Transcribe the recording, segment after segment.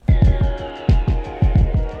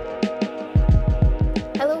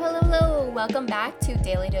Welcome back to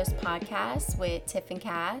Daily Dose Podcast with Tiff and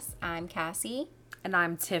Cass. I'm Cassie. And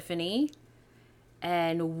I'm Tiffany.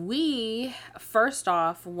 And we, first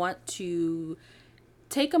off, want to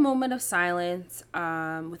take a moment of silence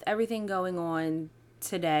with everything going on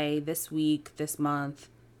today, this week, this month,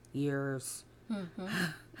 years.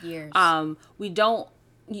 Years. We don't,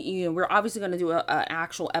 we're obviously going to do an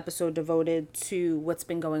actual episode devoted to what's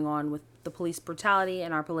been going on with the police brutality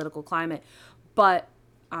and our political climate. But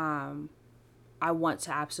I want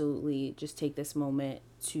to absolutely just take this moment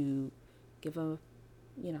to give a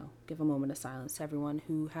moment of silence to everyone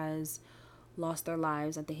who has lost their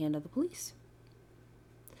lives at the hand of the police.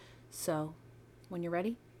 So, when you're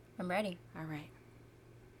ready? I'm ready. All right.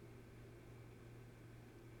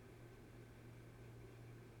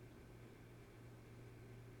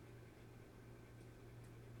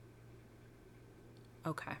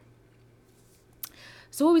 Okay.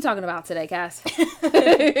 So what are we talking about today, Cass?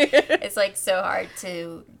 It's like so hard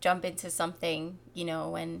to jump into something,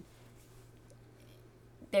 when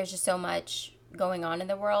there's just so much going on in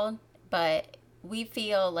the world. But we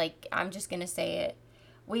feel like, I'm just going to say it,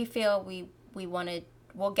 we feel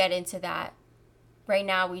we'll get into that. Right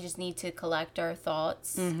now, we just need to collect our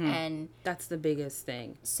thoughts. And that's the biggest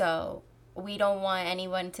thing. So we don't want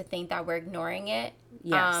anyone to think that we're ignoring it.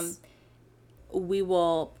 Yes. We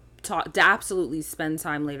will absolutely spend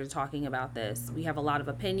time later talking about this. We have a lot of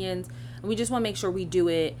opinions, and we just want to make sure we do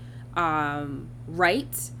it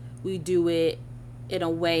right. We do it in a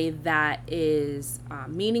way that is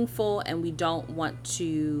meaningful, and we don't want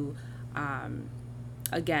to,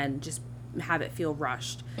 again, just have it feel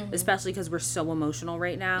rushed, especially because we're so emotional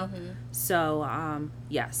right now. So,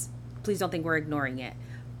 yes, please don't think we're ignoring it.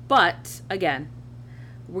 But, again,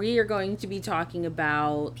 we are going to be talking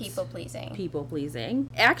about people pleasing.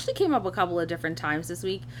 It actually came up a couple of different times this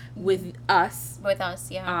week with us.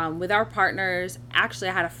 Yeah. With our partners. Actually,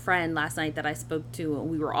 I had a friend last night that I spoke to, and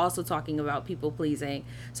we were also talking about people pleasing.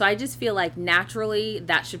 So I just feel like naturally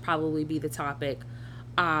that should probably be the topic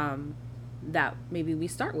that maybe we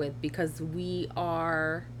start with, because we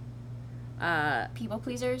are people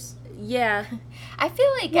pleasers. Yeah. I feel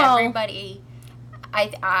like everybody.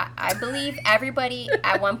 I believe everybody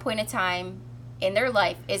at one point in time in their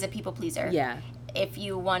life is a people pleaser. Yeah. If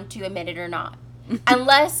you want to admit it or not.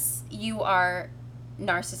 Unless you are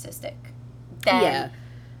narcissistic. Then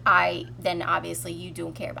then obviously you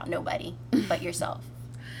don't care about nobody but yourself.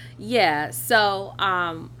 Yeah. So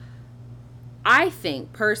I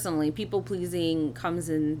think personally people pleasing comes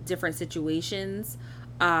in different situations.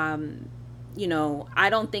 I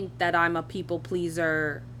don't think that I'm a people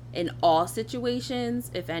pleaser in all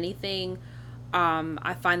situations. If anything,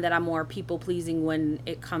 I find that I'm more people pleasing when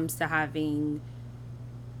it comes to having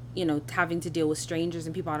to deal with strangers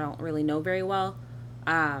and people I don't really know very well.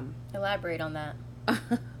 Elaborate on that.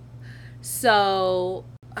 So,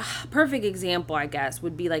 perfect example, I guess,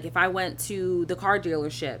 would be like if I went to the car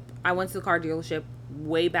dealership. I went to the car dealership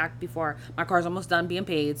way back before my car's almost done being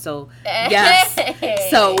paid. So, yes.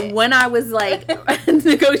 So, when I was like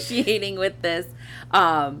negotiating with this,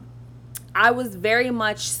 I was very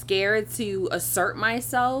much scared to assert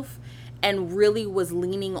myself and really was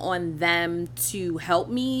leaning on them to help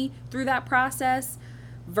me through that process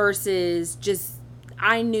versus just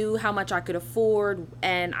I knew how much I could afford,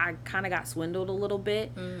 and I kind of got swindled a little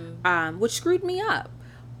bit, which screwed me up.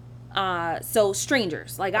 So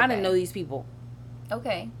strangers, like I didn't know these people.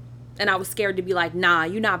 Okay. And I was scared to be like, nah,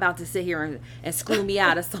 you're not about to sit here and screw me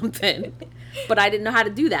out of something. But I didn't know how to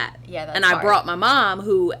do that. Yeah, that's And I hard. brought my mom,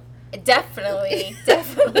 who definitely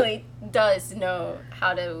does know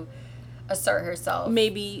how to assert herself.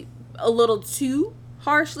 Maybe a little too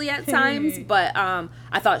harshly at times, but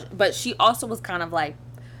but she also was kind of like,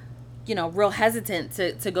 real hesitant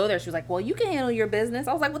to go there. She was like, well, you can handle your business.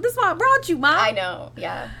 I was like, well, this is why I brought you, Mom. I know,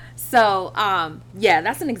 yeah. So,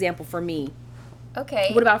 that's an example for me. Okay.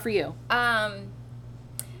 What about for you?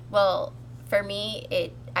 Well, for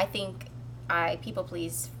me, I think I people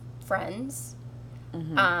please friends.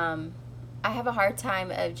 I have a hard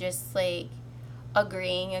time of just like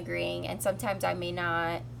agreeing, and sometimes I may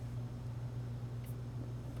not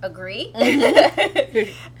agree.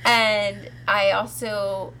 And I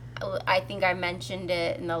think I mentioned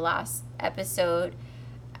it in the last episode,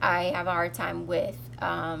 I have a hard time with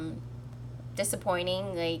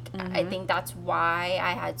disappointing. Like, I think that's why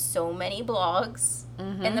I had so many blogs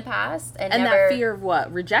in the past. And that fear of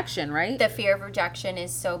what? Rejection, right? The fear of rejection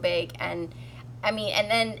is so big. And I mean,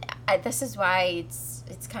 and then this is why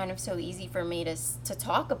it's kind of so easy for me to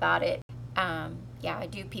talk about it. Yeah, I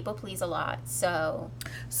do people please a lot. So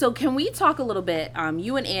can we talk a little bit?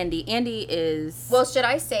 You and Andy is... Well, should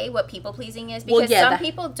I say what people pleasing is? Because some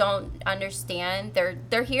people don't understand.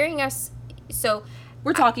 They're hearing us. So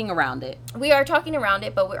we're talking around it. We are talking around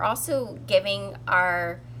it, but we're also giving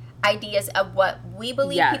our ideas of what we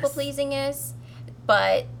believe people pleasing is.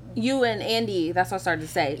 But you and Andy, that's what I started to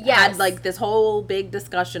say, had like this whole big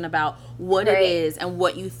discussion about what it is and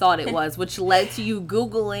what you thought it was, which led to you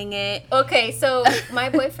Googling it. Okay, so my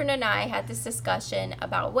boyfriend and I had this discussion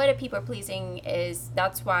about what a people pleasing is.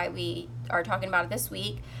 That's why we are talking about it this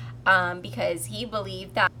week, because he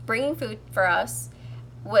believed that bringing food for us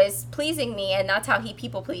was pleasing me, and that's how he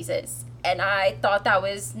people pleases. And I thought that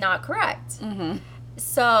was not correct. Mm-hmm.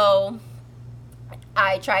 So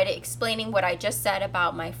I tried explaining what I just said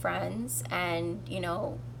about my friends and,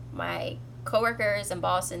 my coworkers and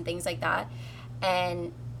boss and things like that.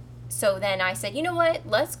 And so then I said, you know what,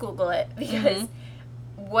 let's Google it, because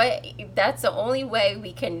that's the only way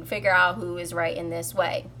we can figure out who is right in this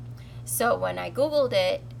way. So when I Googled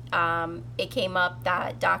it, it came up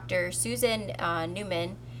that Dr. Susan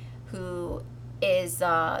Newman, who is the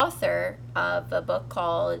author of a book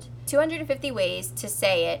called 250 Ways to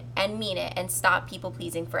Say It and Mean It and Stop People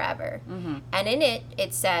Pleasing Forever. Mm-hmm. And in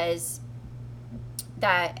it says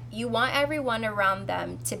that you want everyone around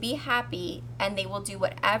them to be happy, and they will do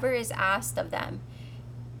whatever is asked of them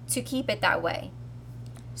to keep it that way.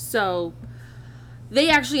 So they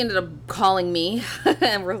actually ended up calling me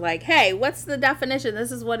and were like, hey, what's the definition?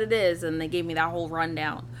 This is what it is. And they gave me that whole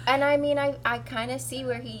rundown. And I mean, I kind of see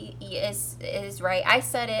where he is right. I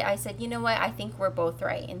said, you know what? I think we're both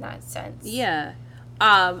right in that sense. Yeah.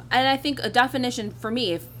 And I think a definition for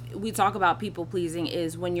me, if we talk about people pleasing,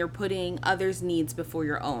 is when you're putting others' needs before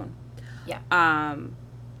your own. Yeah.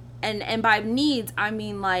 And by needs, I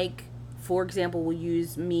mean, like, for example, we'll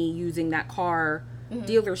use me using that car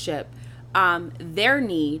dealership. Their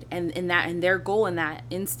need and their goal in that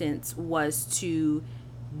instance was to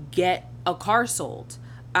get a car sold.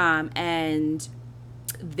 And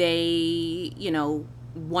they,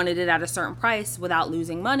 wanted it at a certain price without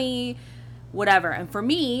losing money, whatever. And for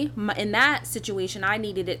me, in that situation, I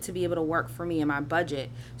needed it to be able to work for me and my budget.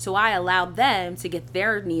 So I allowed them to get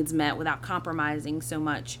their needs met without compromising so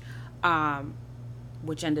much,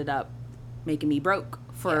 which ended up making me broke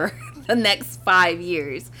for the next 5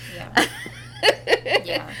 years. Yeah.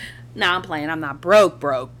 Yeah. Nah, I'm playing. I'm not broke,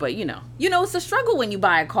 but it's a struggle when you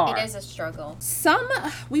buy a car. It is a struggle.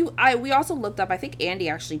 We also looked up, I think Andy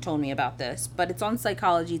actually told me about this, but it's on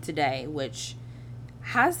Psychology Today, which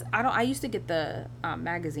I used to get the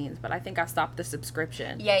magazines, but I think I stopped the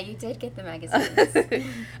subscription. Yeah, you did get the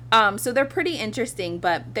magazines. So they're pretty interesting,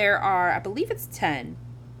 but there are, I believe it's 10.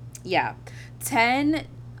 Yeah. 10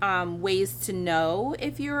 ways to know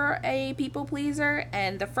if you're a people pleaser.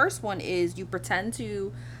 And the first one is you pretend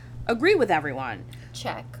to agree with everyone.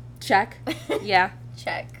 Check. Yeah.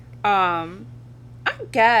 Check. I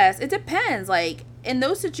guess it depends. Like, in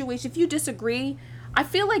those situations, if you disagree, I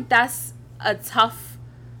feel like that's a tough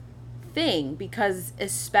thing, because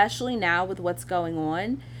especially now with what's going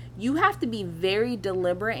on, you have to be very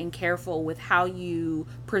deliberate and careful with how you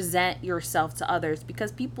present yourself to others,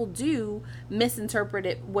 because people do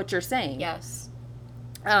misinterpret what you're saying. Yes.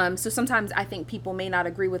 So sometimes I think people may not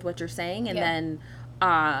agree with what you're saying, and then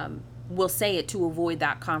will say it to avoid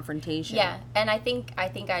that confrontation. Yeah, and I think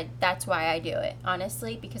that's why I do it,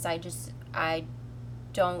 honestly, because I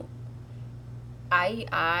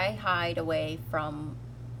hide away from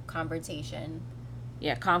confrontation.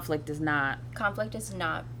 Yeah, conflict is not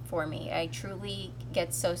for me. I truly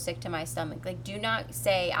get so sick to my stomach. Like, do not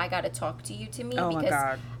say I gotta talk to you to me, because my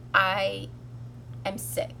God. I am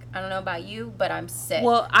sick. I don't know about you, but I'm sick.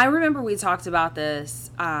 Well, I remember we talked about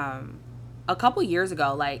this a couple years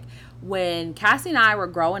ago. Like, when Cassie and I were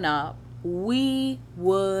growing up, we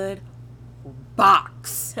would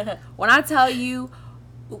box. When I tell you,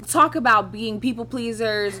 talk about being people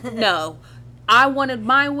pleasers, no. I wanted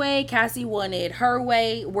my way, Cassie wanted her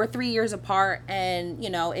way. We're 3 years apart, and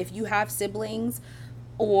if you have siblings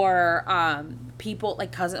or people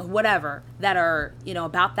like cousins, whatever, that are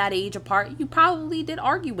about that age apart, you probably did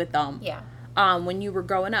argue with them. Yeah. When you were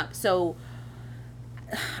growing up. So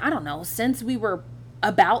I don't know, since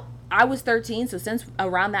I was 13, so since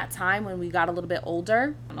around that time when we got a little bit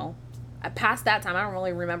older, I don't know, past that time, I don't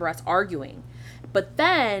really remember us arguing. But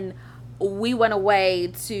then we went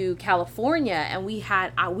away to California, and we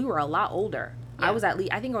were a lot older. Yeah.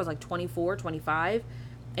 I think I was like 24, 25,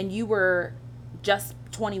 and you were just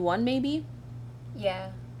 21 maybe.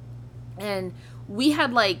 Yeah. And we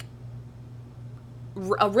had like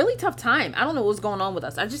a really tough time. I don't know what was going on with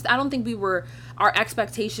us. I don't think our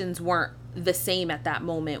expectations weren't the same at that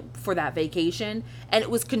moment for that vacation, and it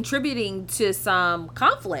was contributing to some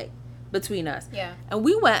conflict between us. Yeah. And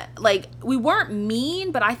we weren't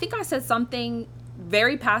mean, but I think I said something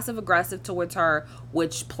very passive aggressive towards her,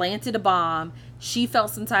 which planted a bomb. She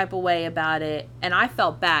felt some type of way about it, and I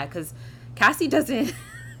felt bad because Cassie doesn't.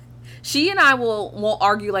 She and I won't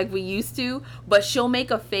argue like we used to, but she'll make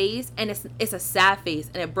a face, and it's a sad face,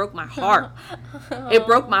 and it broke my heart. It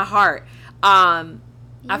broke my heart. I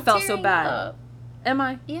felt so bad. Up. Am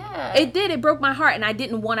I? Yeah. It did. It broke my heart, and I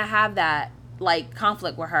didn't want to have that like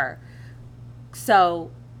conflict with her.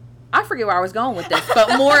 So I forget where I was going with this,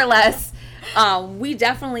 but more or less, we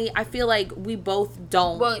definitely. I feel like we both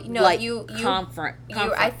don't. Well, no, like you.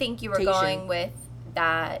 I think you were going with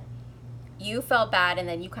that. You felt bad, and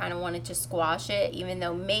then you kind of wanted to squash it, even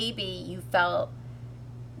though maybe you felt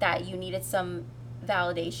that you needed some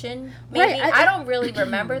validation. Maybe. Right, I don't really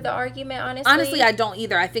remember the argument, honestly. Honestly, I don't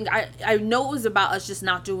either. I think I know it was about us just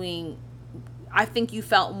not doing. I think you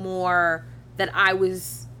felt more that I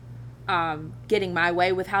was getting my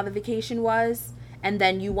way with how the vacation was, and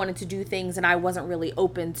then you wanted to do things, and I wasn't really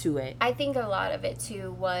open to it. I think a lot of it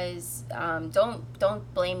too was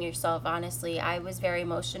don't blame yourself. Honestly, I was very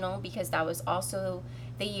emotional because that was also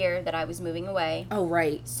the year that I was moving away. Oh,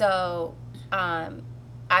 right. So,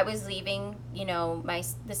 I was leaving,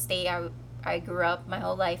 the state I grew up my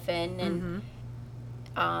whole life in,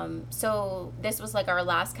 and so this was like our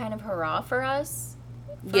last kind of hurrah for us.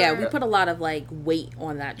 Yeah, we put a lot of like weight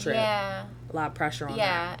on that trip. Yeah. A lot of pressure on that.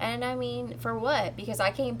 Yeah, and I mean, for what? Because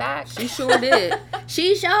I came back. She sure did.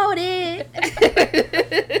 She sure did.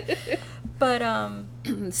 But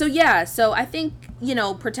so I think,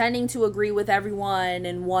 pretending to agree with everyone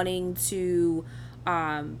and wanting to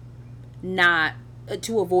not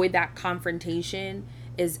to avoid that confrontation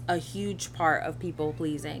is a huge part of people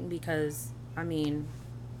pleasing, because I mean,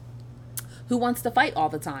 who wants to fight all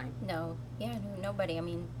the time? No. Yeah, nobody. I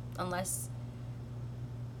mean, unless,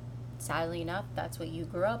 sadly enough, that's what you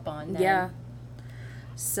grew up on. Then. Yeah.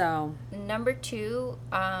 So. Number 2,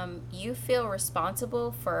 you feel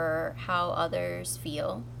responsible for how others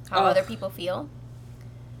feel, how other people feel.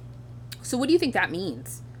 So what do you think that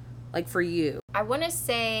means? Like, for you? I want to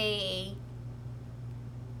say,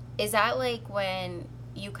 is that like when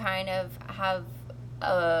you kind of have,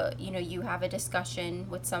 you have a discussion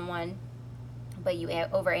with someone, but you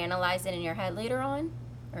overanalyze it in your head later on,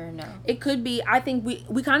 or no? It could be. I think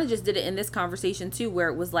we kind of just did it in this conversation too, where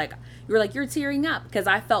it was like, you were like, you're tearing up because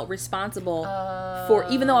I felt responsible for,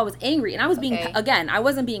 even though I was angry, and I was being, again, I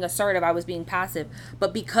wasn't being assertive, I was being passive,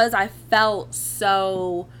 but because I felt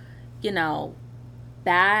so,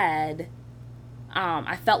 bad,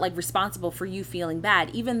 I felt like responsible for you feeling bad,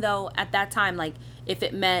 even though at that time, like, if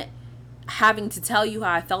it meant having to tell you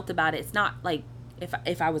how I felt about it, it's not like,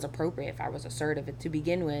 if I was appropriate, if I was assertive to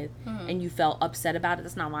begin with, and you felt upset about it,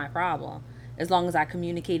 that's not my problem. As long as I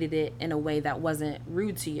communicated it in a way that wasn't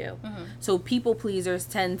rude to you. So people pleasers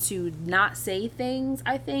tend to not say things,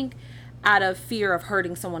 I think, out of fear of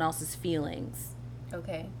hurting someone else's feelings.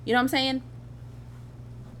 Okay. You know what I'm saying?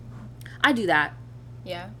 I do that.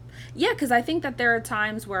 Yeah. Yeah, because I think that there are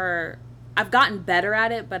times where I've gotten better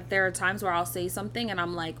at it, but there are times where I'll say something and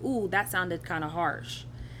I'm like, ooh, that sounded kind of harsh.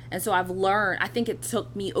 And so I've learned, I think it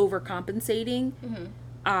took me overcompensating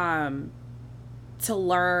to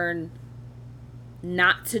learn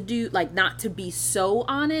not to be so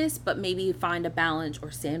honest, but maybe find a balance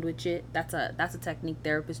or sandwich it. That's a technique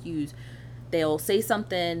therapists use. They'll say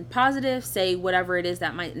something positive, say whatever it is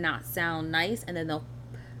that might not sound nice, and then they'll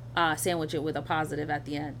sandwich it with a positive at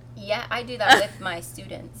the end. Yeah, I do that with my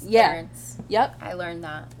students. Yeah. Parents. Yep. I learned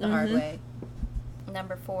that the hard way.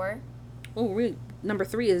 Number 4. Oh, really? Number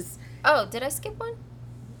 3 is... Oh, did I skip one?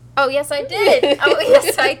 Oh, yes, I did. Oh,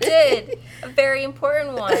 yes, I did. A very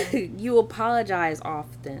important one. You apologize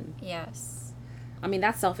often. Yes. I mean,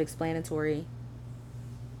 that's self-explanatory.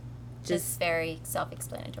 Just very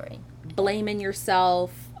self-explanatory. Blaming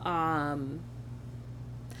yourself. And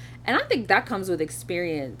I think that comes with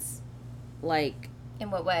experience. Like...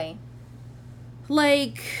 In what way?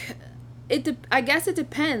 Like... I guess it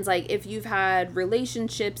depends. Like, if you've had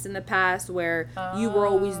relationships in the past where you were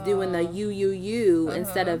always doing the you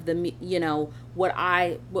instead of the, what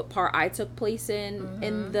part I took place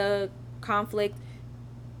in the conflict,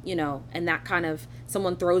 and that kind of,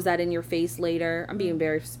 someone throws that in your face later. I'm being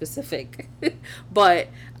very specific, but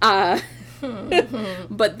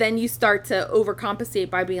then you start to overcompensate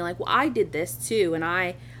by being like, well, I did this too, and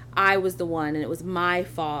I was the one, and it was my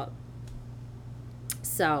fault.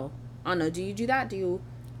 So, I don't know. Do you do that?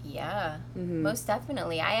 Yeah, most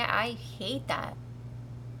definitely. I hate that.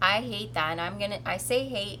 I hate that, and I say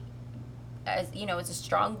hate as it's a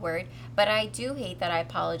strong word, but I do hate that I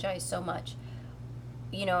apologize so much.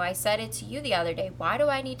 I said it to you the other day. Why do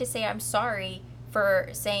I need to say I'm sorry for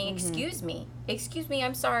saying excuse me? Excuse me,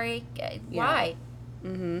 I'm sorry. Yeah. Why?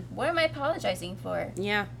 What am I apologizing for?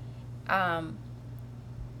 Yeah. Um,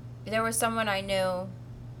 there was someone I knew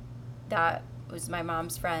that was my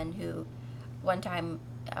mom's friend who one time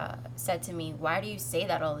said to me, "Why do you say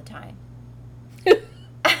that all the time?"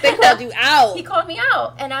 They called you out. He called me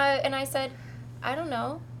out, and I said, "I don't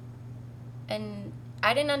know," and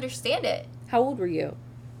I didn't understand it. How old were you?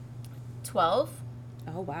 12.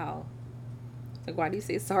 Oh, wow. Like, why do you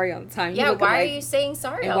say sorry all the time? Yeah, why are you saying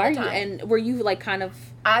sorry all the time? And were you like kind of...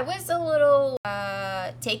 I was a little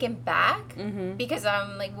taken back Mm-hmm. because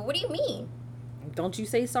I'm like, well, what do you mean? Don't you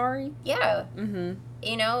say sorry? Yeah. Mm-hmm.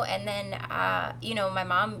 And then, my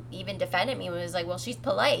mom even defended me and was like, well, she's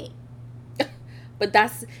polite. But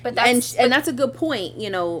that's a good point.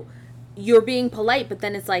 You're being polite, but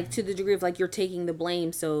then it's like to the degree of like you're taking the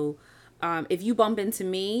blame. So if you bump into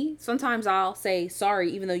me, sometimes I'll say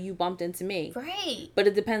sorry even though you bumped into me. Right. But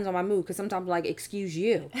it depends on my mood, because sometimes I'm like, excuse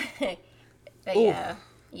you. But yeah.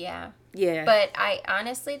 But I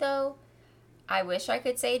honestly, though, I wish I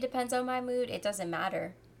could say it depends on my mood. It doesn't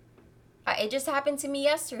matter. It just happened to me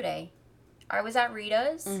yesterday. I was at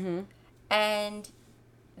Rita's, and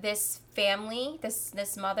this family,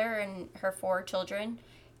 this mother and her 4 children,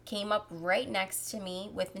 came up right next to me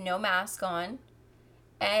with no mask on,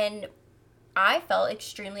 and I felt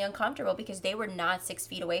extremely uncomfortable because they were not 6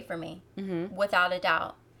 feet away from me, without a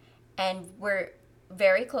doubt, and were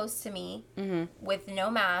very close to me with no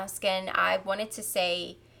mask, and I wanted to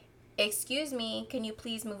say, excuse me, can you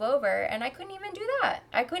please move over? And I couldn't even do that.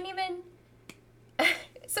 I couldn't even.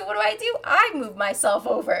 So what do? I move myself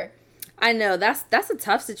over. I know that's a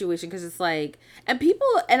tough situation, because it's like, and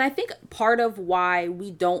I think part of why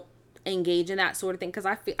we don't engage in that sort of thing, because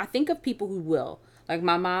I think of people who will, like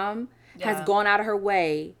my mom has gone out of her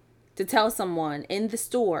way to tell someone in the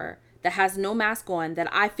store that has no mask on that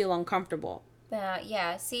I feel uncomfortable.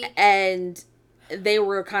 Yeah, see, and they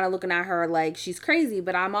were kind of looking at her like she's crazy,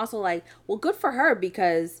 but I'm also like, well, good for her,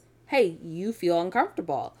 because hey, you feel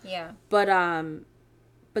uncomfortable. Yeah.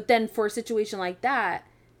 But then for a situation like that,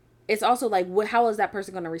 it's also like, how is that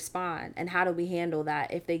person going to respond, and how do we handle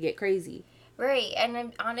that if they get crazy? Right.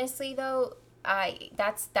 And honestly, though,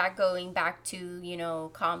 that's going back to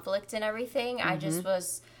conflict and everything. I just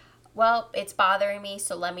was, well, it's bothering me,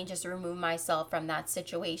 so let me just remove myself from that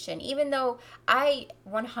situation. Even though I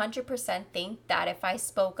 100% think that if I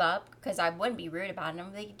spoke up, because I wouldn't be rude about it,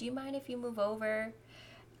 I'm like, do you mind if you move over?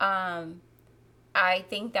 I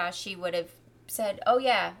think that she would have said, oh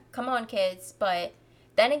yeah, come on, kids. But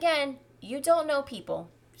then again, you don't know people,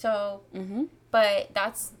 so but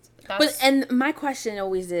that's and my question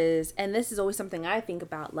always is, and this is always something I think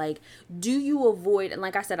about, like, do you avoid, and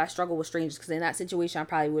like I said, I struggle with strangers, because in that situation I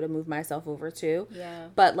probably would have moved myself over too. Yeah.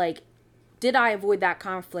 But like, did I avoid that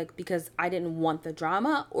conflict because I didn't want the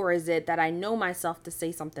drama, or is it that I know myself to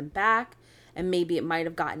say something back, and maybe it might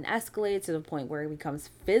have gotten escalated to the point where it becomes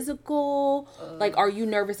physical? Like, are you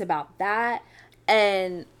nervous about that?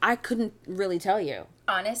 And I couldn't really tell you.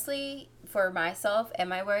 Honestly, for myself,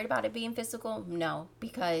 am I worried about it being physical? No,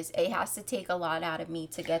 because it has to take a lot out of me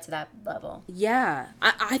to get to that level. Yeah.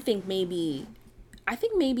 I think maybe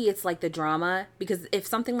it's like the drama, because if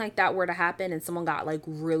something like that were to happen and someone got like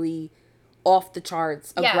really off the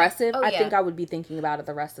charts aggressive, I think I would be thinking about it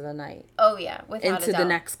the rest of the night. Oh yeah, without a doubt. Into the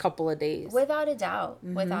next couple of days. Without a doubt.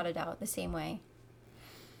 Without a doubt. The same way.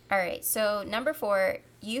 All right. So number 4,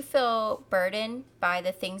 you feel burdened by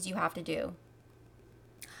the things you have to do.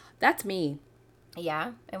 That's me.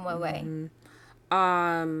 Yeah? In what way?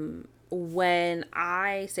 When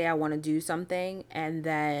I say I want to do something and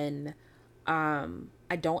then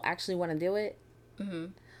I don't actually want to do it.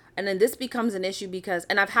 And then this becomes an issue because,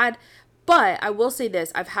 but I will say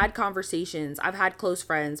this, I've had conversations, I've had close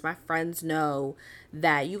friends, my friends know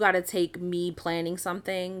that you got to take me planning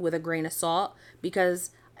something with a grain of salt,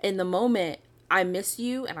 because in the moment, I miss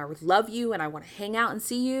you and I love you and I want to hang out and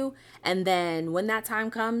see you. And then when that time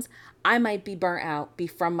comes, I might be burnt out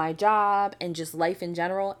from my job and just life in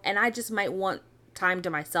general. And I just might want time to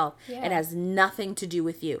myself. Yeah. It has nothing to do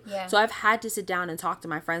with you. Yeah. So I've had to sit down and talk to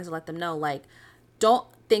my friends and let them know, like, don't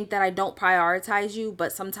think that I don't prioritize you,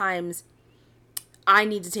 but sometimes I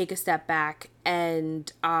need to take a step back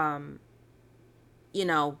and,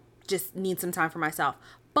 just need some time for myself.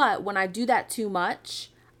 But when I do that too much,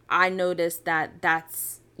 I notice that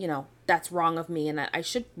that's that's wrong of me and that I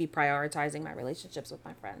should be prioritizing my relationships with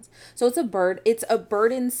my friends. So it's a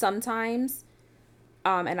burden sometimes.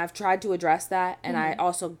 And I've tried to address that, and I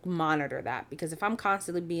also monitor that, because if I'm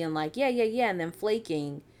constantly being like, yeah, and then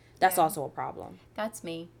flaking, that's also a problem. That's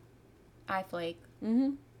me. I flake.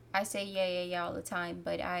 I say yeah all the time,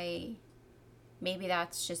 but maybe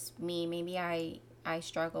that's just me. Maybe I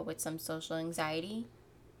struggle with some social anxiety.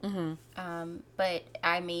 But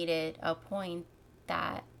I made it a point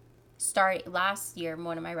that last year,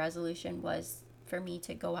 one of my resolution was for me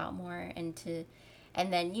to go out more and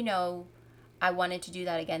then, I wanted to do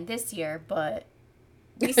that again this year, but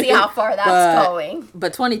we see how far that's going.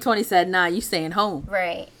 But 2020 said, nah, you staying home.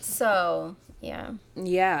 Right. So, yeah.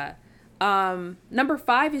 Yeah. Number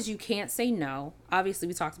 5 is you can't say no. Obviously,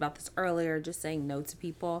 we talked about this earlier, just saying no to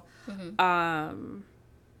people. Number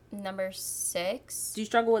 6. Do you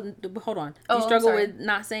struggle with, hold on. Do you struggle with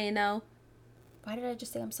not saying no? Why did I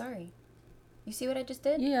just say I'm sorry? You see what I just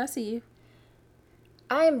did? Yeah, I see you.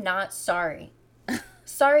 I am not sorry.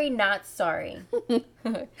 Sorry, not sorry. What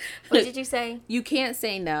did you say? You can't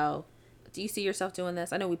say no. Do you see yourself doing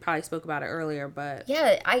this? I know we probably spoke about it earlier, but...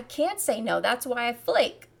 Yeah, I can't say no. That's why I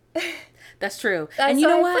flake. That's true. That's and you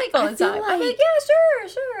know why what? I flake all the time. I'm like, yeah,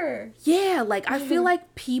 sure. Yeah, like, I feel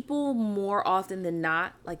like people more often than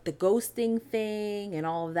not, like the ghosting thing and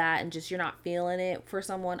all of that, and just you're not feeling it for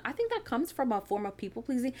someone, I think that comes from a form of people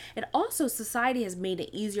pleasing. And also, society has made it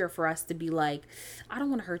easier for us to be like, I don't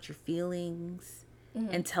want to hurt your feelings.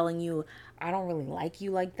 And telling you, I don't really like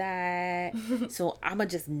you like that. So I'm going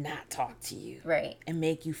to just not talk to you. Right. And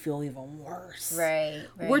make you feel even worse. Right.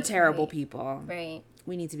 We're terrible people. Right.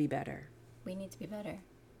 We need to be better.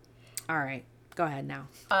 All right. Go ahead now.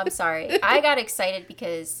 I'm sorry. I got excited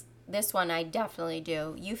because this one I definitely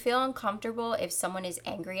do. You feel uncomfortable if someone is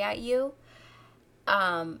angry at you.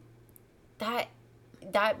 That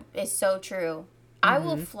is so true. I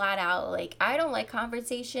will flat out, like, I don't like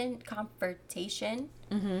confrontation,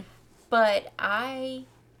 but I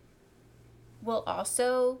will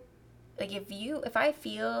also, like, if I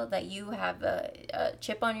feel that you have a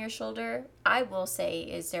chip on your shoulder, I will say,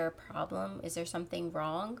 is there a problem? Is there something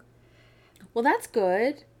wrong? Well, that's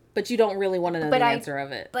good, but you don't really want to know the answer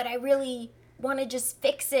of it. But I really want to just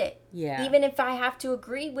fix it. Yeah. Even if I have to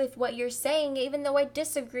agree with what you're saying, even though I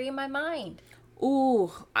disagree in my mind.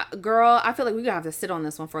 Ooh, girl, I feel like we're going to have to sit on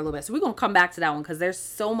this one for a little bit. So we're going to come back to that one because there's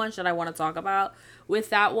so much that I want to talk about with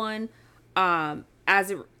that one as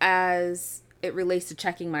it relates to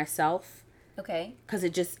checking myself. Okay. Because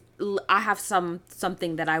I have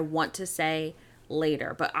something that I want to say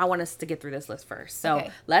later, but I want us to get through this list first. So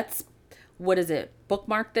what is it?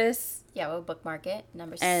 Bookmark this? Yeah, we'll bookmark it.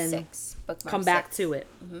 Number 6. Bookmark come back to it.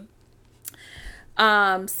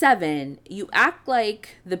 7, you act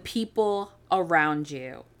like the people around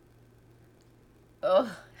you. Ugh.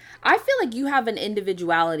 I feel like you have an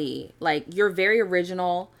individuality. Like, you're very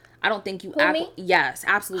original. I don't think you act... Me? Yes,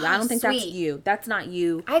 absolutely. I don't think Sweet. that's you. That's not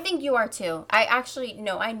you. I think you are too.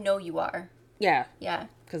 I know you are. Yeah. Yeah.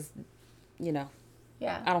 Because, Yeah.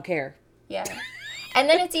 I don't care. Yeah. And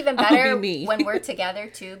then it's even better when we're together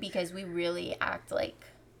too, because we really act like,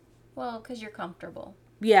 well, because you're comfortable.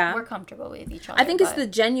 Yeah. We're comfortable with each other. I think it's the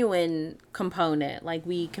genuine component. Like,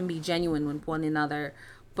 we can be genuine with one another.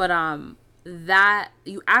 But that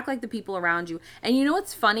you act like the people around you. And you know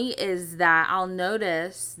what's funny is that I'll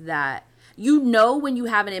notice that when you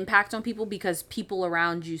have an impact on people because people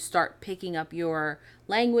around you start picking up your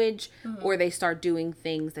language, or they start doing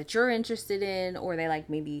things that you're interested in, or they like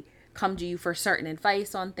maybe come to you for certain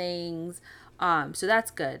advice on things. So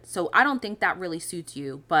that's good. So I don't think that really suits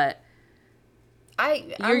you, but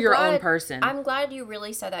you're your own person. I'm glad you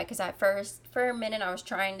really said that, because at first, for a minute, I was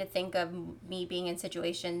trying to think of me being in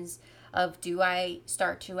situations of, do I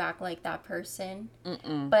start to act like that person?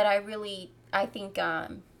 But I think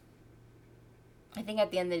at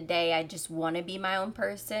the end of the day, I just want to be my own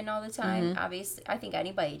person all the time. Obviously, I think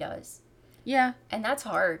anybody does. Yeah. And that's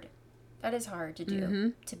hard. That is hard to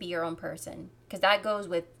do, to be your own person, because that goes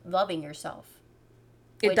with loving yourself.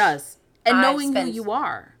 It does. And knowing who you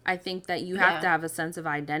are. I think that you have to have a sense of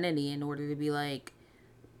identity in order to be like,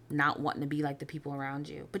 not wanting to be like the people around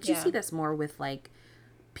you. But you see this more with like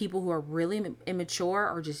people who are really immature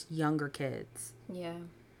or just younger kids. Yeah.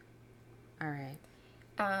 All right.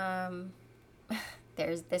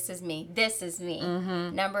 This is me.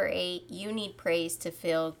 Number 8, you need praise to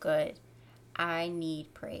feel good. I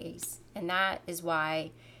need praise. And that is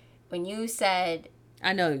why when you said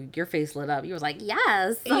I know your face lit up. You was like,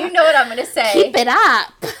 yes. You know what I'm going to say. Keep it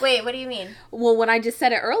up. Wait, what do you mean? Well, when I just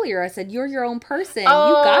said it earlier, I said, you're your own person. Oh,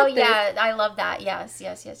 you got this. Yeah. I love that. Yes.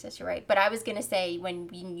 You're right. But I was going to say when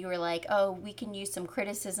you were like, oh, we can use some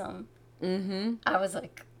criticism. Mm-hmm. I was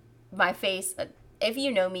like, my face, if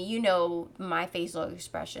you know me, you know my facial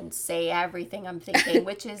expressions say everything I'm thinking,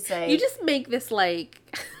 which is like... You just make this like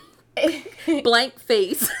blank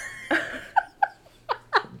face.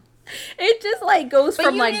 It just like goes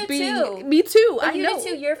from like being too. Me too. But I know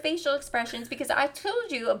too, your facial expressions, because I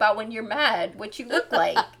told you about when you're mad what you look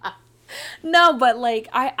like. No, but like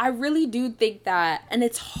I really do think that, and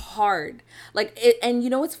it's hard. Like it, and you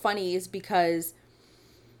know what's funny is because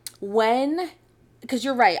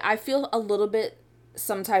you're right, I feel a little bit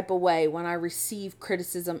some type of way when I receive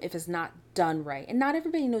criticism if it's not done right. And not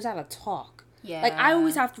everybody knows how to talk. Yeah. Like I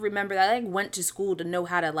always have to remember that I went to school to know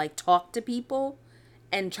how to like talk to people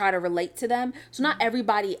and try to relate to them. So not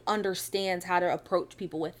everybody understands how to approach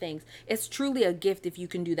people with things. It's truly a gift if you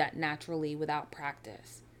can do that naturally without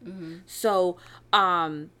practice. Mm-hmm.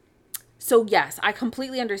 So yes, I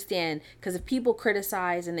completely understand, because if people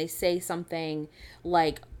criticize and they say something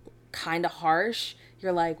like kind of harsh,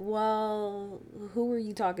 you're like, well, who are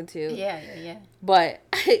you talking to? Yeah. But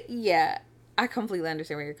yeah, I completely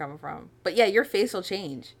understand where you're coming from. But yeah, your face will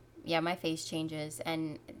change. Yeah, my face changes,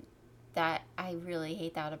 and that I really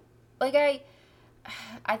hate that. Like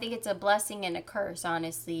I think it's a blessing and a curse,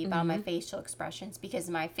 honestly, about my facial expressions, because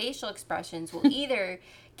my facial expressions will either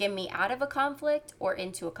get me out of a conflict or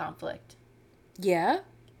into a conflict. Yeah?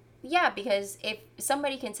 Yeah, because if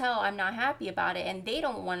somebody can tell I'm not happy about it and they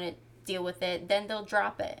don't want to deal with it, then they'll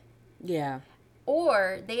drop it. Yeah.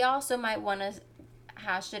 Or they also might want to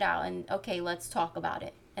hash it out and, okay, let's talk about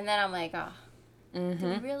it. And then I'm like, oh, do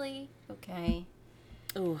we really? Okay.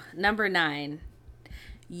 Ooh, number 9.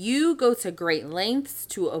 You go to great lengths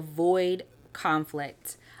to avoid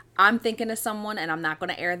conflict. I'm thinking of someone, and I'm not going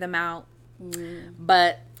to air them out,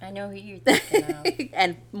 but I know who you're thinking of.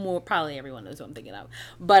 And probably everyone knows who I'm thinking of.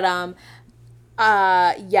 But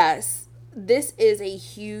yes, this is a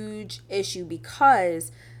huge issue,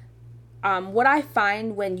 because what I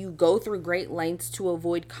find when you go through great lengths to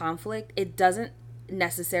avoid conflict, it doesn't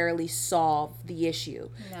necessarily solve the issue.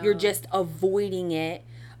 No. You're just avoiding it,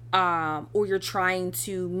 or you're trying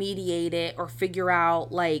to mediate it or figure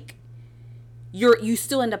out, like, you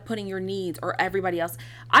still end up putting your needs or everybody else.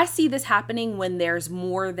 I see this happening when there's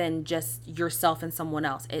more than just yourself and someone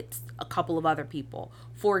else. It's a couple of other people.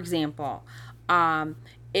 For example,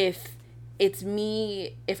 if it's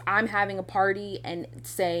me, if I'm having a party and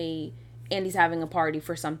say Andy's having a party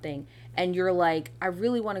for something, and you're like, I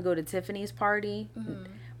really want to go to Tiffany's party,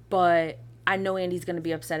 but I know Andy's going to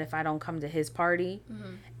be upset if I don't come to his party.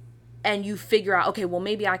 And you figure out, okay, well,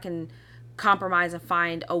 maybe I can compromise and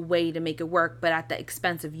find a way to make it work, but at the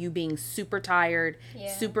expense of you being super tired,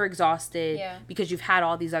 super exhausted, because you've had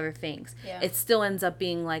all these other things. It still ends up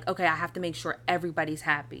being like, okay, I have to make sure everybody's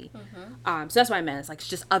happy. So that's what I meant. It's like, it's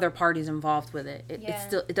just other parties involved with it.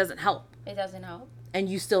 It doesn't help. It doesn't help. And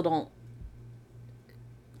you still don't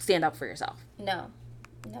stand up for yourself. No.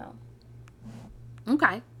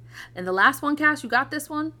 Okay. And the last one, Cass, you got this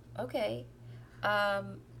one? Okay.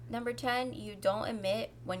 Number 10, you don't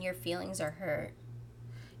admit when your feelings are hurt.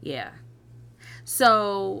 Yeah.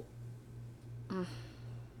 So,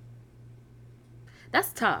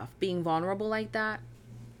 that's tough, being vulnerable like that.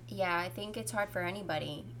 Yeah, I think it's hard for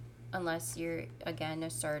anybody, unless you're, again,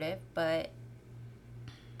 assertive. But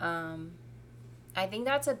I think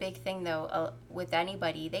that's a big thing, though, with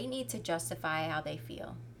anybody. They need to justify how they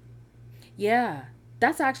feel. Yeah,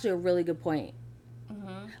 that's actually a really good point.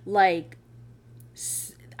 Like,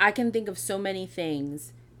 I can think of so many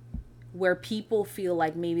things where people feel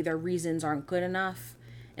like maybe their reasons aren't good enough,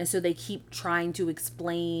 and so they keep trying to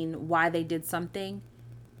explain why they did something,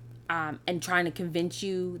 and trying to convince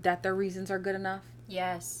you that their reasons are good enough.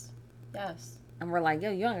 Yes. And we're like, yo,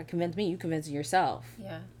 you don't gotta convince me, you convincing yourself.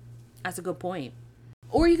 Yeah. That's a good point.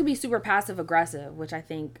 Or you can be super passive aggressive, which I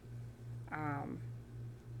think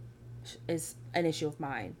is an issue of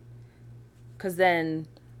mine. Because then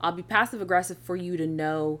I'll be passive aggressive for you to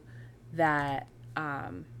know that I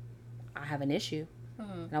have an issue,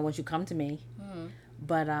 and I want you to come to me.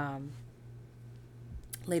 But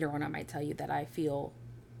later on, I might tell you that I feel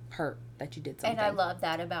hurt that you did something. And I love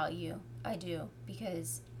that about you. I do,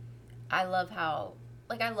 because I love how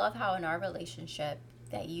in our relationship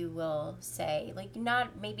that you will say, like,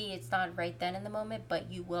 maybe it's not right then in the moment,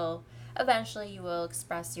 but you will eventually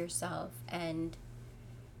express yourself, and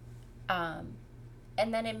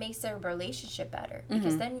then it makes the relationship better,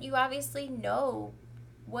 because then you obviously know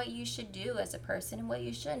what you should do as a person and what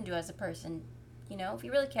you shouldn't do as a person. You know, if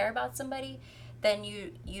you really care about somebody, then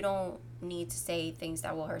you don't need to say things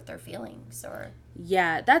that will hurt their feelings. Or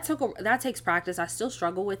yeah, that takes practice. I still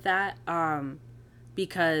struggle with that,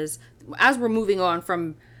 because as we're moving on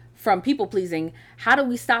from people pleasing, how do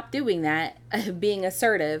we stop doing that? Being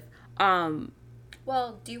assertive.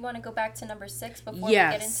 Well, do you want to go back to number 6 before we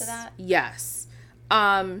get into that? Yes.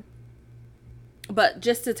 But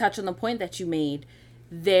just to touch on the point that you made,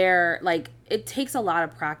 it takes a lot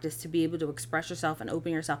of practice to be able to express yourself and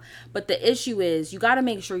open yourself. But the issue is you got to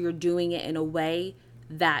make sure you're doing it in a way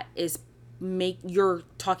that is you're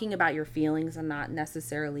talking about your feelings and not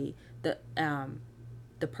necessarily the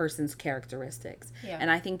person's characteristics. Yeah.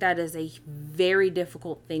 And I think that is a very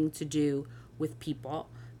difficult thing to do with people,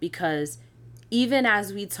 because even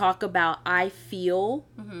as we talk about I feel,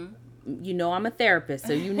 you know, I'm a therapist,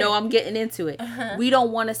 so you know I'm getting into it. We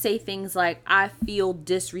don't want to say things like I feel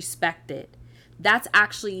disrespected. That's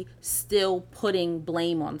actually still putting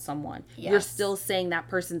blame on someone. Yes. You're still saying that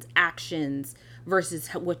person's actions versus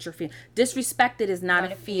what you're feeling. Disrespected is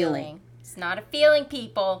not a feeling. It's not a feeling,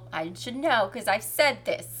 people. I should know because I've said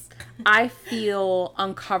this. I feel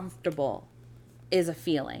uncomfortable is a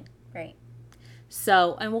feeling. Right.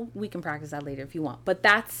 So, and we can practice that later if you want. But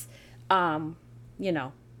that's, you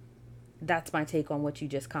know, that's my take on what you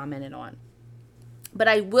just commented on. But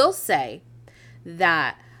I will say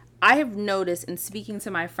that I have noticed in speaking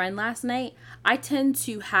to my friend last night, I tend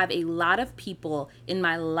to have a lot of people in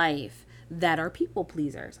my life that are people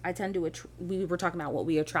pleasers. I tend to, we were talking about what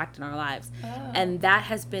we attract in our lives. Oh. And that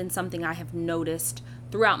has been something I have noticed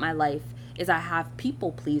throughout my life, is I have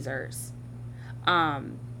people pleasers.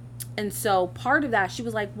 And so part of that, she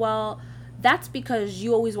was like, well, that's because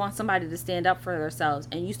you always want somebody to stand up for themselves,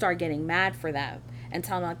 and you start getting mad for them and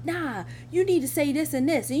telling them, like, nah, you need to say this and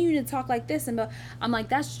this, and you need to talk like this. And I'm like,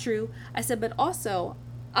 that's true. I said, but also,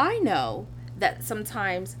 I know that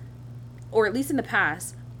sometimes, or at least in the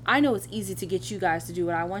past, I know it's easy to get you guys to do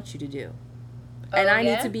what I want you to do. Oh, and I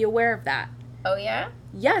need to be aware of that. Oh, yeah?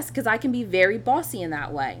 Yes, because I can be very bossy in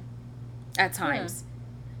that way at times.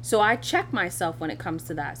 So I check myself when it comes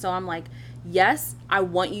to that. So I'm like, yes, I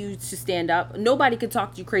want you to stand up. Nobody can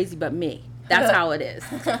talk to you crazy but me. That's how it is.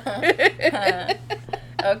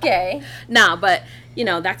 Okay. Nah, but, you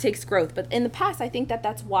know, that takes growth. But in the past, I think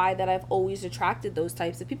that's why that I've always attracted those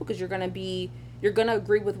types of people, because you're going to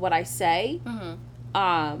agree with what I say,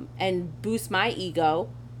 and boost my ego.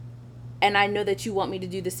 And I know that you want me to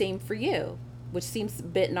do the same for you, which seems a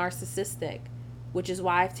bit narcissistic, which is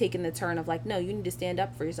why I've taken the turn of like, no, you need to stand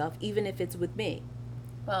up for yourself, even if it's with me.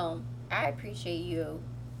 Well, I appreciate you.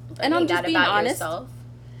 And I'm just being honest. Yourself.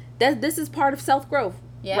 This is part of self-growth,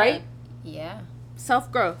 right? Yeah.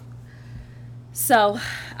 Self-growth. So,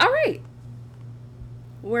 all right.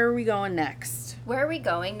 Where are we going next? Where are we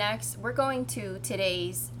going next? We're going to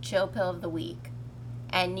today's chill pill of the week.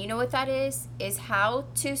 And you know what that is? Is how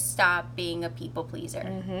to stop being a people pleaser.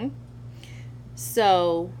 Mm-hmm.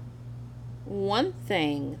 So, one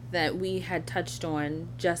thing that we had touched on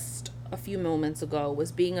just a few moments ago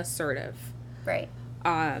was being assertive. Right.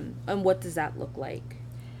 And what does that look like?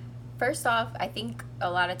 First off, I think a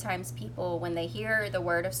lot of times people, when they hear the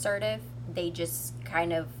word assertive, they just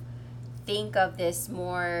kind of think of this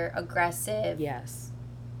more aggressive, yes,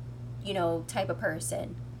 you know, type of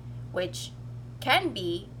person, which can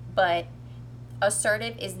be, but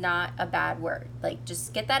assertive is not a bad word. Like,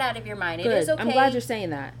 just get that out of your mind. Good. It is okay. I'm glad you're saying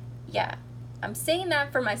that. Yeah. I'm saying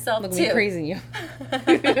that for myself, Look too. Look me praising you.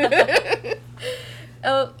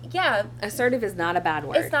 Oh, yeah. Assertive is not a bad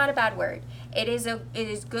word. It's not a bad word. It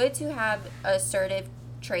is good to have assertive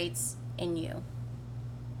traits in you.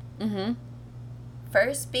 Mm-hmm.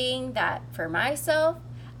 First being that for myself,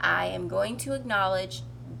 I am going to acknowledge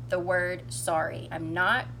the word sorry. I'm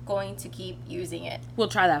not going to keep using it. We'll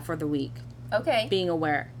try that for the week. Okay. Being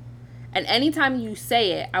aware. And anytime you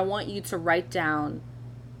say it, I want you to write down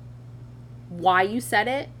why you said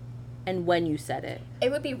it and when you said it.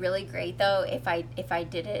 It would be really great though if I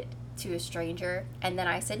did it to a stranger and then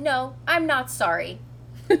I said, "No, I'm not sorry."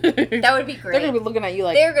 That would be great. They're gonna be looking at you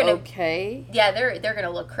like, okay. Yeah, they're gonna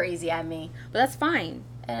look crazy at me. But that's fine.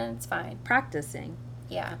 And it's fine. Practicing.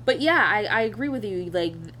 Yeah. But yeah, I agree with you.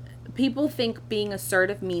 Like, people think being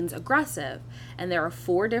assertive means aggressive, and there are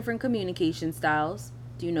 4 different communication styles.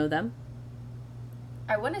 Do you know them?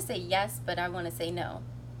 I want to say yes, but I want to say no.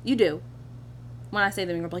 You do. When I say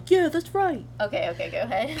them, you're like, yeah, that's right. Okay, go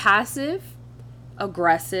ahead. Passive,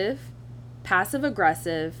 aggressive,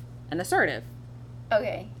 and assertive.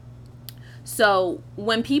 Okay. So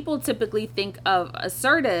when people typically think of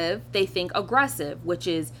assertive, they think aggressive, which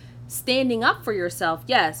is standing up for yourself,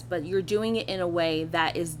 yes, but you're doing it in a way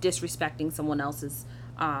that is disrespecting someone else's,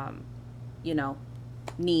 you know,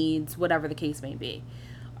 needs, whatever the case may be.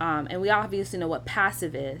 And we obviously know what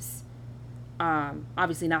passive is.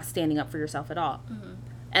 Obviously not standing up for yourself at all. Mm-hmm.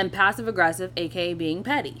 And passive aggressive, aka being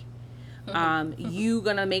petty. You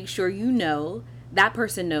gonna make sure you know that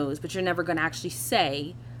person knows, but you're never gonna actually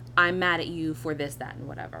say, I'm mad at you for this, that, and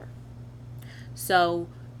whatever. So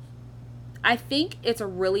I think it's a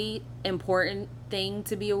really important thing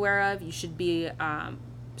to be aware of. You should be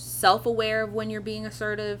self-aware of when you're being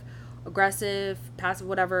assertive, aggressive, passive,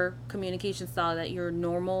 whatever communication style that you're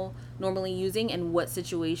normally using, and what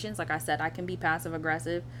situations. Like I said, I can be passive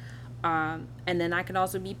aggressive, and then I can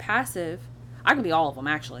also be passive. I can be all of them,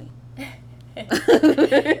 actually.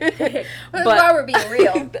 But while we're being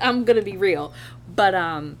real, I'm gonna be real, but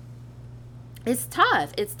it's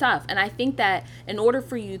tough. And I think that in order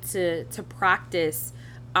for you to practice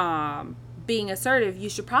being assertive, you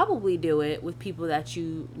should probably do it with people that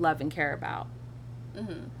you love and care about.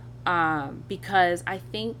 Because I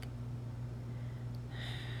think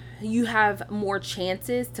you have more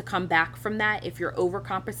chances to come back from that if you're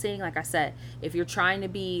overcompensating. Like I said, if you're trying to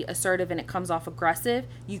be assertive and it comes off aggressive,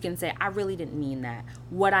 you can say, I really didn't mean that.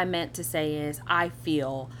 What I meant to say is, I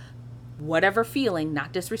feel whatever feeling,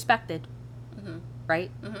 not disrespected. Mm-hmm.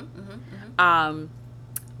 Right?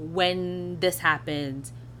 When this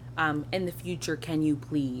happened, in the future, can you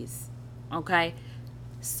please? Okay?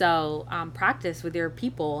 So practice with your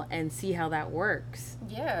people and see how that works.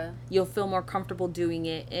 Yeah. You'll feel more comfortable doing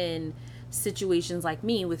it in situations like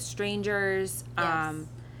me with strangers. Yes.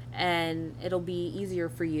 And it'll be easier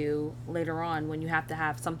for you later on when you have to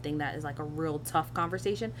have something that is like a real tough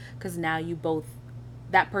conversation. Because now you both,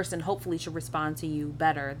 that person hopefully should respond to you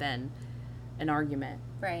better than an argument.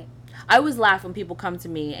 Right. I always laugh when people come to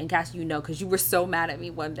me, and Cass, you know, because you were so mad at me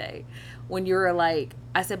one day when you were like,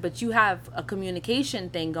 I said, but you have a communication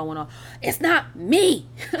thing going on. It's not me.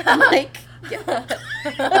 I'm like,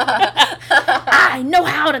 I know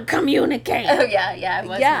how to communicate. Oh, yeah, I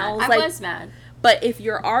was mad. I was mad. But if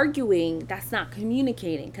you're arguing, that's not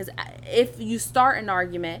communicating. Because if you start an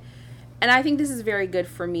argument, and I think this is very good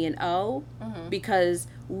for me and O, because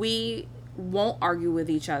we won't argue with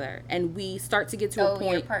each other, and we start to get to a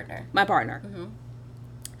point. Your partner. My partner.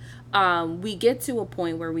 We get to a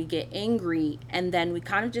point where we get angry, and then we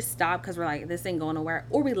kind of just stop because we're like, this ain't going nowhere,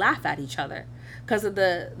 or we laugh at each other because of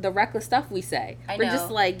the reckless stuff we say. We're just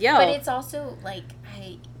like, yo. But it's also like,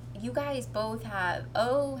 you guys both have.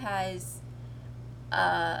 O has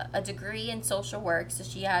a degree in social work, so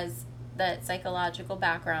she has that psychological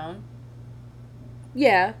background.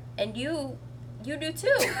 Yeah. And you do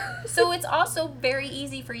too. So it's also very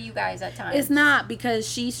easy for you guys at times. It's not, because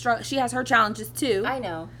she has her challenges too. I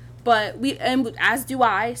know. But and as do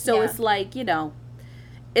I. So it's like, you know,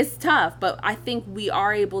 it's tough. But I think we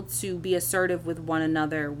are able to be assertive with one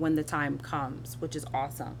another when the time comes, which is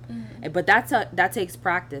awesome. But that takes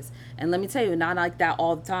practice. And let me tell you, not like that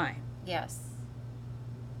all the time. Yes.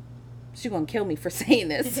 She's going to kill me for saying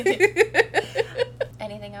this.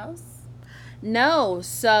 Anything else? No.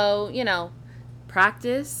 So, you know,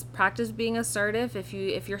 practice being assertive if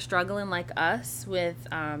you're struggling like us with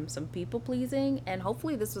some people pleasing, and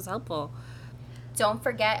hopefully this was helpful. Don't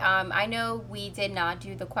forget, I know we did not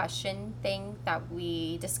do the question thing that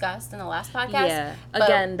we discussed in the last podcast. Yeah,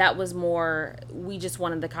 again, that was more, we just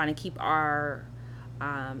wanted to kind of keep our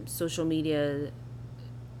social media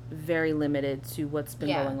very limited to what's been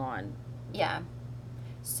going on. Yeah.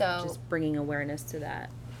 So just bringing awareness to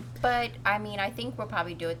that. But I mean, I think we'll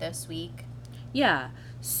probably do it this week. Yeah.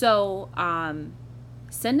 So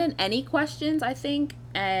send in any questions, I think,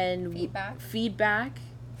 and feedback.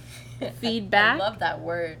 I love that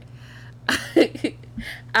word.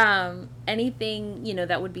 Anything, you know,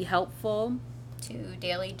 that would be helpful. To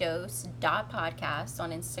dailydose.podcast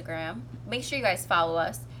on Instagram. Make sure you guys follow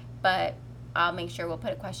us, but I'll make sure we'll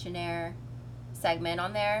put a questionnaire segment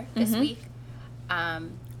on there this week.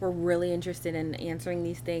 We're really interested in answering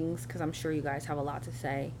these things because I'm sure you guys have a lot to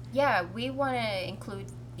say. Yeah, we want to include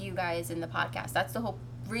you guys in the podcast. That's the whole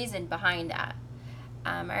reason behind that.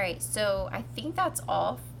 All right, so I think that's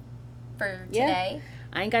all for today.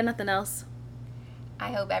 I ain't got nothing else.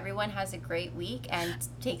 I hope everyone has a great week and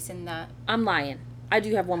takes in that. I'm lying. I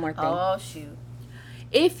do have one more thing. Oh, shoot.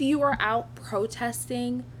 If you are out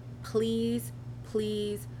protesting, please,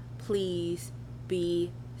 please, please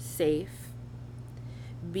be safe.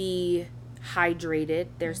 Be hydrated.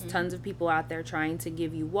 There's tons of people out there trying to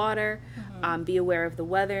give you water. Be aware of the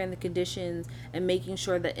weather and the conditions, and making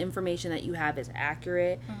sure the information that you have is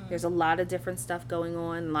accurate. There's a lot of different stuff going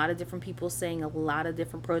on, a lot of different people saying a lot of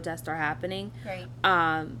different protests are happening. Right.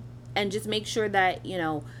 And just make sure that, you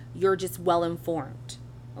know, you're just well informed.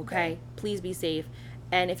 Okay? Right. Please be safe.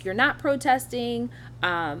 And if you're not protesting,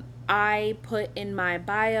 I put in my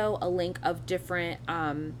bio a link of different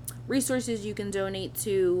resources you can donate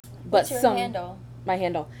to. What's your handle? My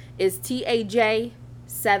handle is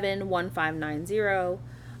TAJ71590.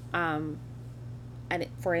 And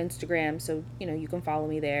for Instagram, so you know you can follow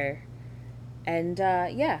me there. And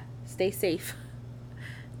yeah, stay safe.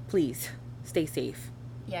 Please stay safe.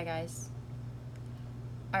 Yeah, guys.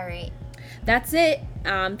 All right. That's it.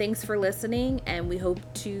 Thanks for listening, and we hope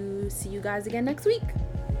to see you guys again next week.